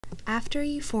After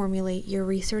you formulate your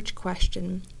research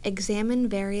question, examine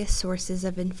various sources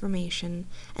of information,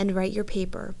 and write your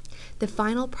paper, the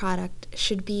final product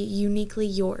should be uniquely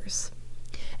yours.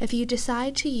 If you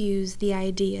decide to use the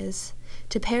ideas,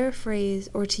 to paraphrase,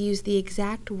 or to use the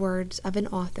exact words of an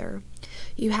author,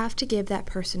 you have to give that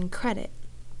person credit.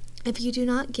 If you do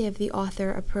not give the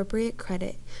author appropriate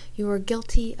credit, you are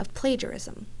guilty of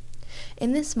plagiarism.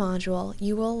 In this module,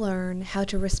 you will learn how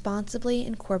to responsibly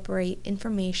incorporate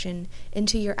information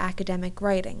into your academic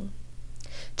writing.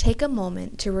 Take a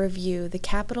moment to review the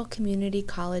Capital Community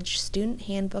College Student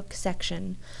Handbook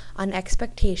section on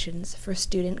expectations for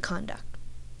student conduct.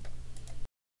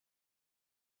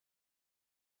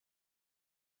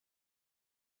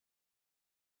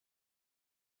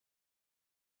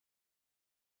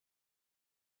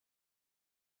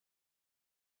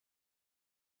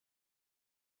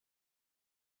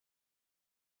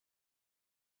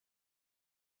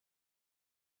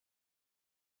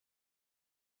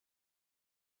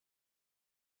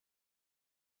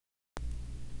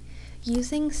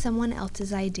 Using someone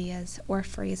else's ideas or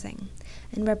phrasing,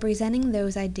 and representing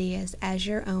those ideas as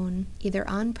your own, either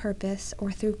on purpose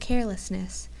or through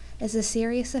carelessness, is a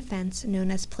serious offense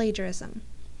known as plagiarism.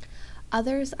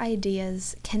 Others'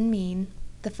 ideas can mean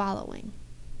the following.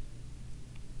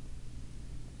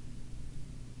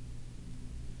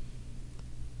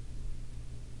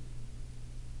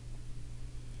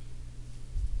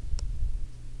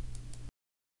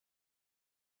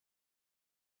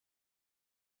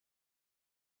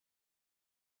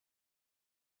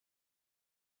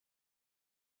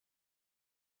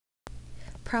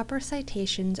 Proper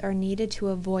citations are needed to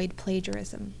avoid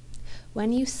plagiarism.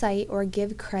 When you cite or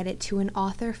give credit to an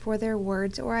author for their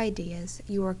words or ideas,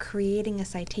 you are creating a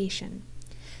citation.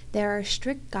 There are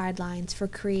strict guidelines for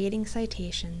creating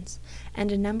citations, and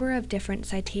a number of different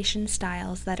citation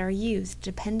styles that are used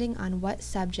depending on what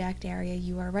subject area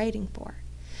you are writing for.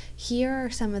 Here are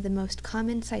some of the most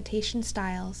common citation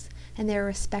styles and their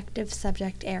respective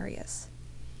subject areas.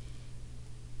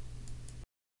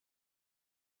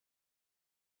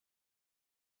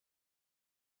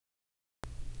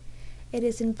 It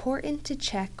is important to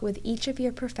check with each of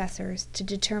your professors to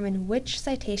determine which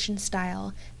citation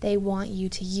style they want you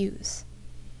to use.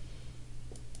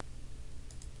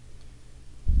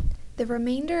 The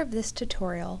remainder of this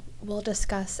tutorial will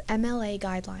discuss MLA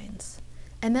guidelines.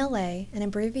 MLA, an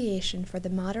abbreviation for the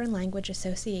Modern Language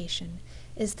Association,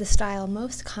 is the style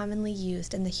most commonly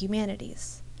used in the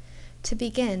humanities. To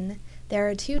begin, there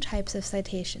are two types of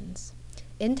citations: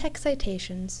 in-text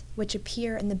citations, which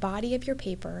appear in the body of your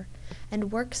paper,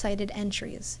 and works-cited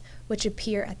entries, which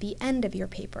appear at the end of your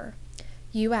paper.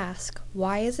 You ask,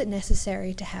 why is it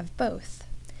necessary to have both?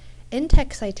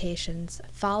 In-text citations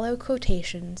follow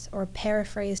quotations or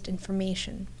paraphrased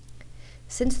information.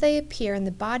 Since they appear in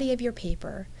the body of your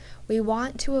paper, we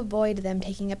want to avoid them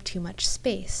taking up too much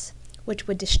space, which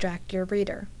would distract your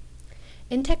reader.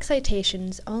 In-text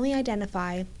citations only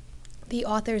identify the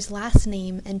author's last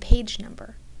name and page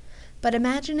number. But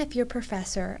imagine if your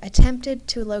professor attempted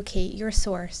to locate your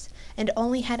source and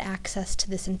only had access to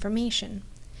this information.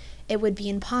 It would be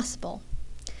impossible.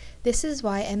 This is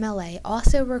why MLA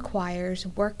also requires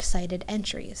works-cited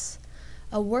entries.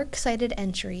 A works-cited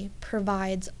entry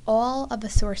provides all of a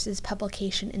source's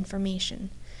publication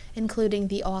information, including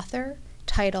the author,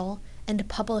 title, and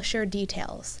publisher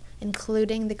details,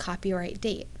 including the copyright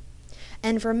date.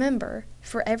 And remember,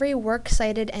 for every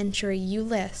works-cited entry you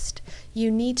list, you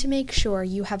need to make sure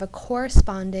you have a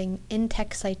corresponding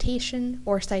in-text citation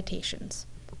or citations.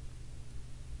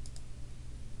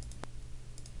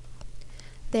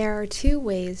 There are two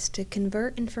ways to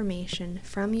convert information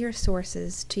from your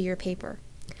sources to your paper.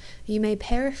 You may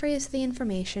paraphrase the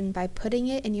information by putting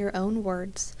it in your own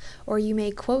words, or you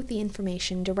may quote the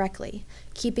information directly,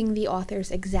 keeping the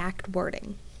author's exact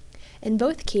wording. In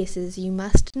both cases, you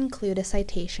must include a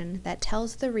citation that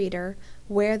tells the reader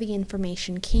where the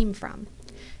information came from.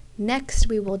 Next,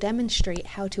 we will demonstrate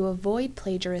how to avoid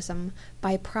plagiarism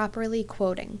by properly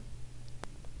quoting.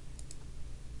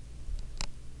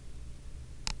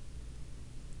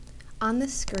 On the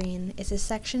screen is a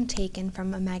section taken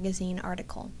from a magazine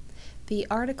article. The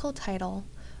article title,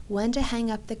 "When to Hang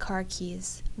Up the Car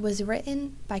Keys," was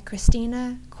written by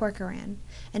Christina Corcoran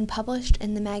and published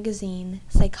in the magazine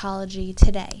Psychology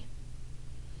Today.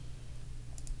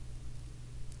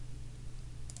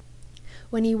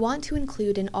 When you want to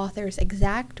include an author's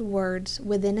exact words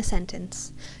within a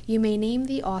sentence, you may name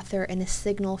the author in a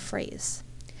signal phrase.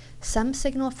 Some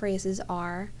signal phrases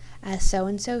are, "as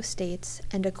so-and-so states,"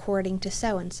 and "according to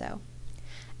so-and-so."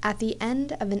 At the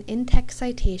end of an in-text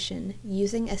citation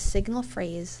using a signal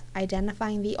phrase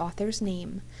identifying the author's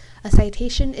name, a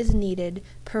citation is needed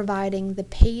providing the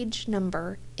page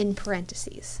number in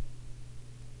parentheses.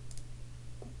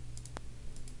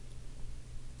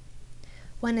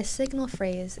 When a signal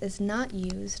phrase is not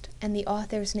used and the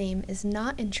author's name is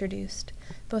not introduced,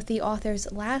 both the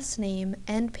author's last name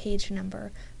and page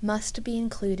number must be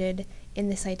included in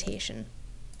the citation.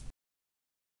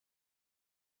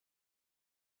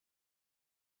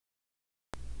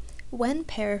 When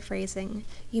paraphrasing,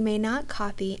 you may not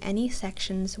copy any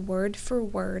sections word for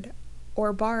word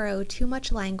or borrow too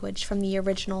much language from the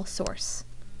original source.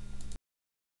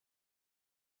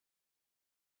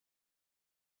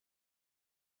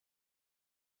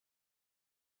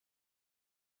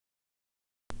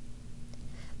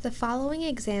 The following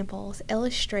examples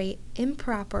illustrate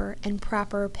improper and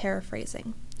proper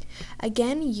paraphrasing.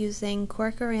 Again, using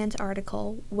Corcoran's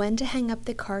article, When to Hang Up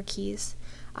the Car Keys,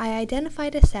 I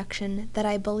identified a section that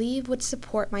I believe would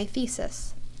support my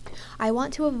thesis. I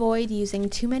want to avoid using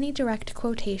too many direct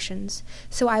quotations,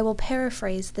 so I will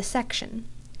paraphrase the section.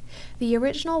 The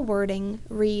original wording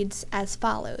reads as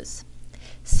follows: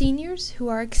 Seniors who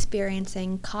are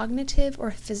experiencing cognitive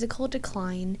or physical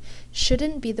decline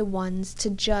shouldn't be the ones to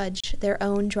judge their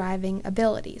own driving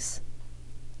abilities.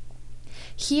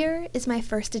 Here is my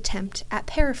first attempt at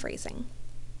paraphrasing.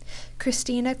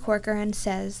 Christina Corcoran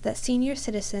says that senior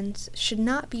citizens should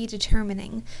not be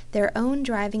determining their own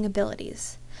driving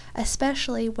abilities,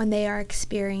 especially when they are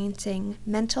experiencing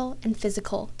mental and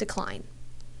physical decline.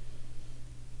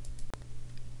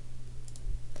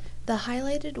 The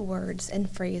highlighted words and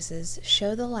phrases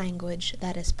show the language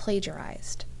that is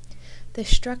plagiarized. The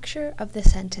structure of the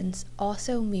sentence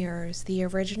also mirrors the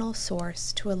original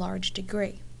source to a large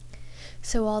degree.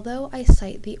 So although I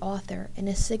cite the author in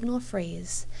a signal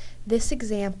phrase, this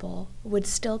example would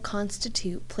still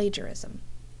constitute plagiarism.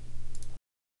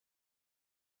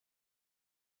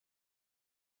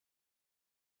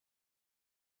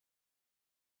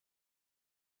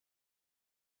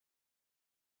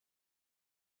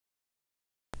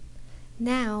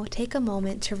 Now, take a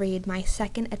moment to read my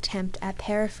second attempt at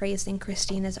paraphrasing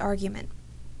Christina's argument.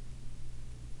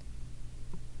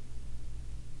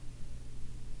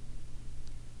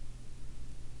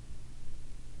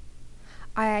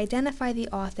 I identify the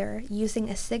author using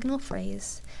a signal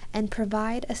phrase and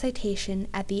provide a citation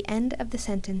at the end of the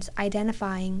sentence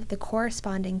identifying the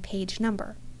corresponding page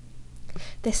number.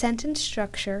 The sentence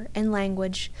structure and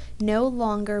language no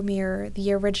longer mirror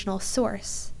the original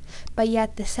source, but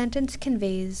yet the sentence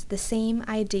conveys the same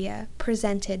idea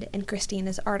presented in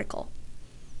Christina's article.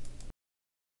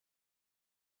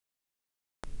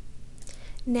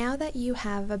 Now that you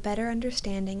have a better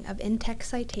understanding of in-text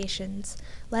citations,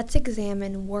 let's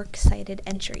examine works cited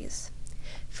entries.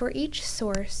 For each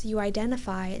source you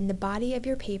identify in the body of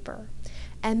your paper,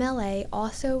 MLA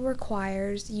also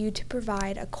requires you to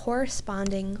provide a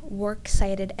corresponding works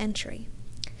cited entry.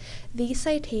 These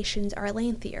citations are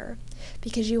lengthier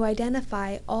because you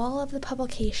identify all of the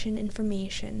publication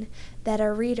information that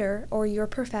a reader or your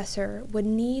professor would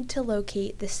need to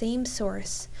locate the same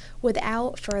source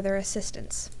without further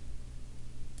assistance.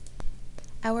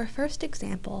 Our first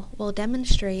example will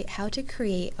demonstrate how to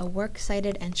create a works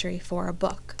cited entry for a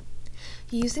book.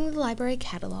 Using the library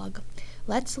catalog,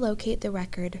 let's locate the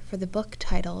record for the book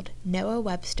titled Noah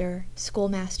Webster,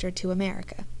 Schoolmaster to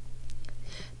America.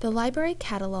 The library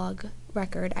catalog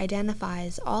record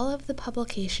identifies all of the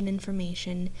publication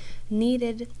information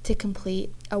needed to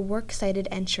complete a works cited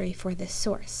entry for this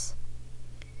source.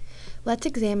 Let's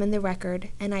examine the record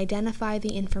and identify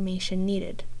the information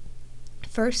needed.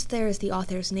 First, there is the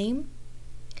author's name.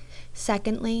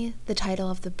 Secondly, the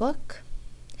title of the book.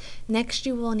 Next,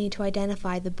 you will need to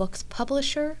identify the book's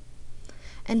publisher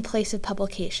and place of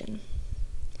publication.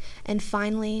 And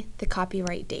finally, the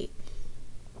copyright date.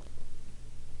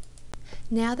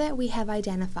 Now that we have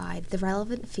identified the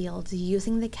relevant fields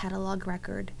using the catalog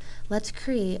record, let's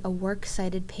create a works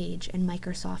cited page in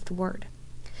Microsoft Word.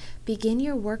 Begin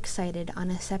your works cited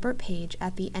on a separate page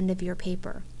at the end of your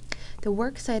paper. The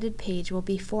works cited page will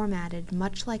be formatted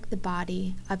much like the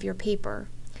body of your paper,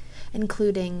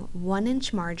 including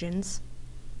 1-inch margins,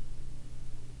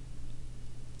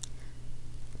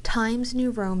 Times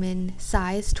New Roman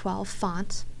size 12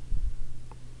 font,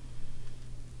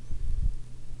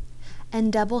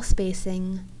 and double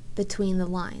spacing between the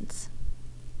lines.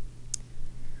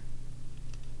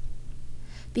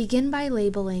 Begin by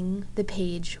labeling the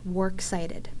page Works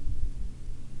Cited.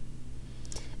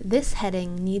 This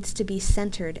heading needs to be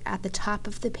centered at the top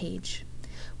of the page,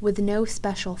 with no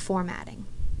special formatting.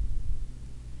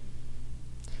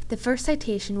 The first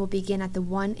citation will begin at the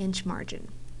 1-inch margin.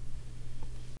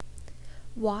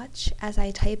 Watch as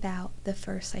I type out the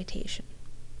first citation.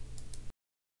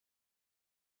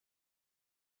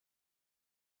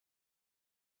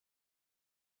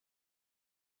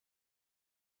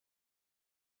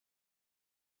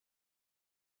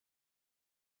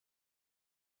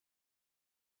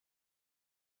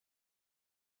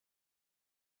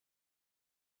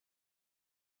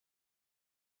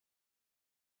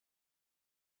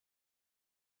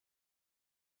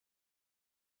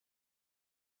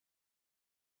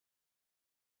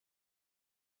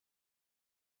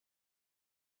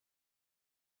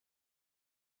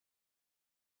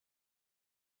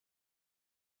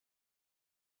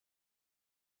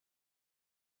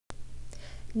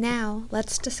 Now,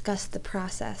 let's discuss the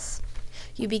process.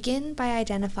 You begin by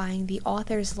identifying the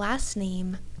author's last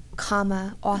name,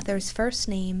 comma, author's first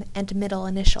name, and middle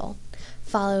initial,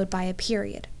 followed by a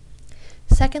period.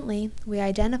 Secondly, we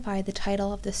identify the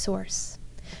title of the source.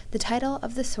 The title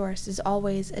of the source is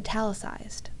always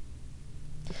italicized.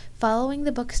 Following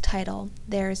the book's title,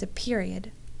 there is a period,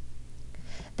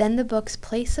 then the book's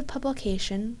place of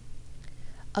publication,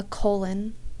 a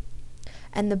colon,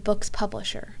 and the book's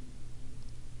publisher.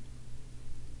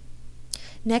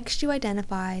 Next, you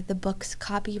identify the book's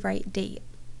copyright date.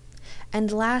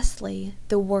 And lastly,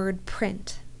 the word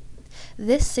print.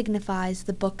 This signifies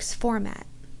the book's format.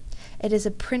 It is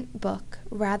a print book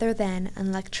rather than an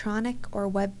electronic or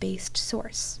web-based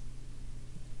source.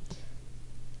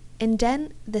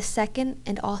 Indent the second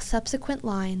and all subsequent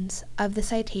lines of the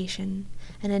citation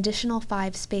an additional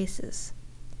 5 spaces.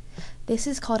 This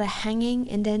is called a hanging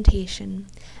indentation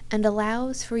and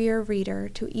allows for your reader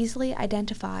to easily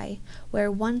identify where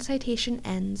one citation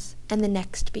ends and the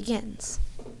next begins.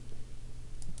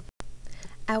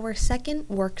 Our second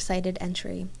works cited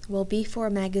entry will be for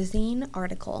a magazine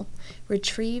article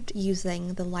retrieved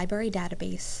using the library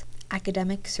database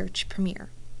Academic Search Premier.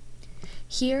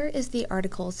 Here is the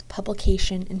article's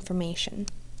publication information.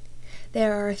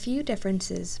 There are a few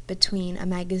differences between a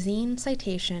magazine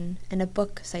citation and a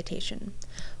book citation.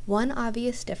 One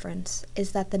obvious difference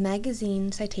is that the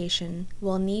magazine citation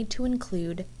will need to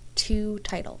include 2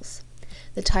 titles,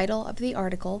 the title of the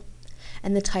article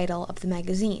and the title of the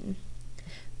magazine.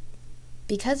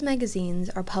 Because magazines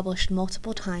are published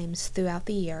multiple times throughout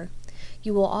the year,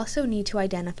 you will also need to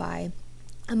identify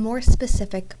a more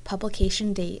specific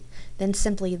publication date than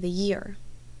simply the year.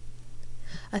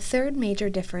 A third major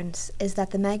difference is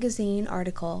that the magazine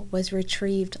article was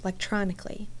retrieved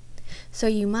electronically, so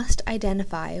you must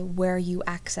identify where you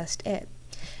accessed it.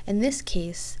 In this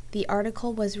case, the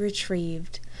article was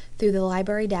retrieved through the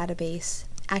library database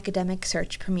Academic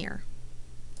Search Premier.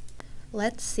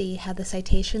 Let's see how the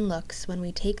citation looks when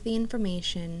we take the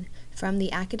information from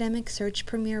the Academic Search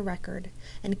Premier record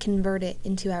and convert it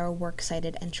into our works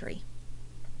cited entry.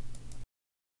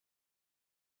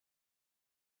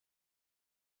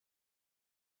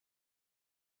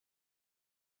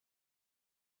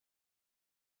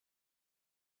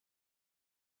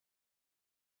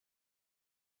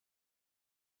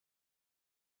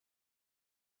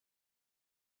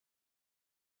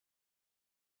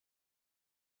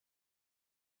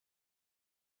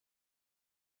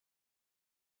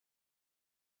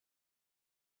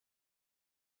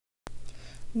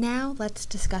 Now let's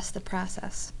discuss the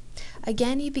process.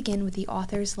 Again, you begin with the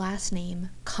author's last name,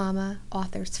 comma,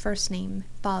 author's first name,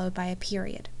 followed by a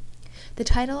period. The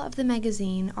title of the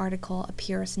magazine article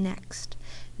appears next.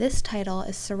 This title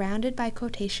is surrounded by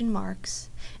quotation marks,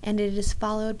 and it is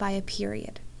followed by a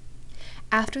period.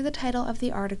 After the title of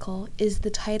the article is the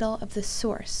title of the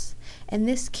source, in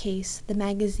this case, the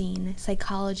magazine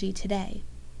Psychology Today.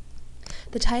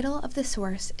 The title of the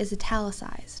source is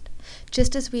italicized,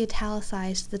 just as we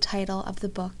italicized the title of the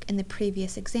book in the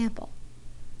previous example.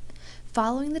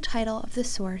 Following the title of the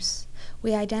source,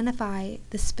 we identify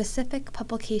the specific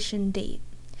publication date.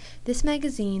 This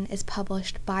magazine is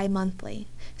published bi-monthly,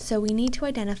 so we need to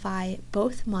identify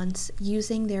both months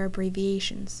using their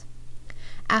abbreviations.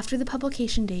 After the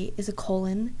publication date is a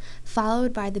colon,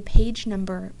 followed by the page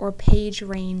number or page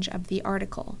range of the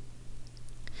article.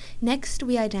 Next,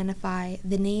 we identify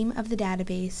the name of the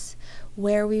database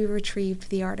where we retrieved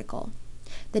the article.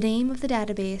 The name of the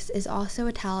database is also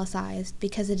italicized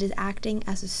because it is acting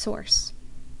as a source,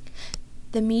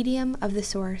 the medium of the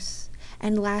source,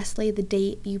 and lastly, the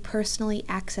date you personally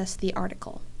accessed the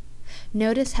article.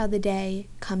 Notice how the day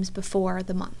comes before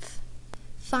the month.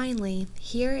 Finally,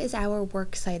 here is our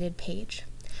works cited page.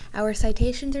 Our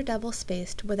citations are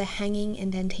double-spaced with a hanging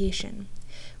indentation.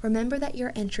 Remember that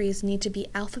your entries need to be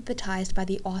alphabetized by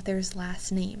the author's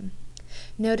last name.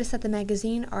 Notice that the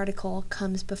magazine article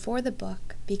comes before the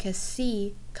book because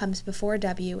C comes before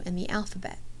W in the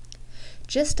alphabet.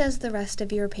 Just as the rest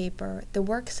of your paper, the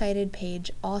works cited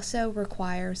page also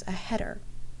requires a header.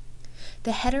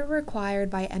 The header required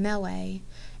by MLA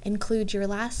includes your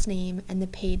last name and the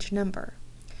page number.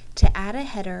 To add a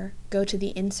header, go to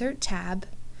the Insert tab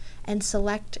and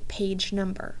select Page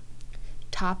Number,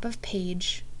 top of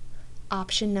page,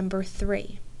 option number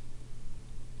 3.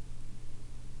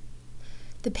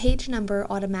 The page number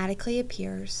automatically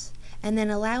appears and then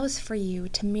allows for you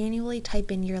to manually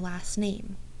type in your last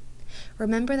name.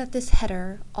 Remember that this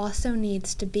header also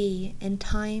needs to be in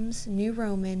Times New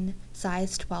Roman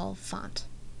size 12 font.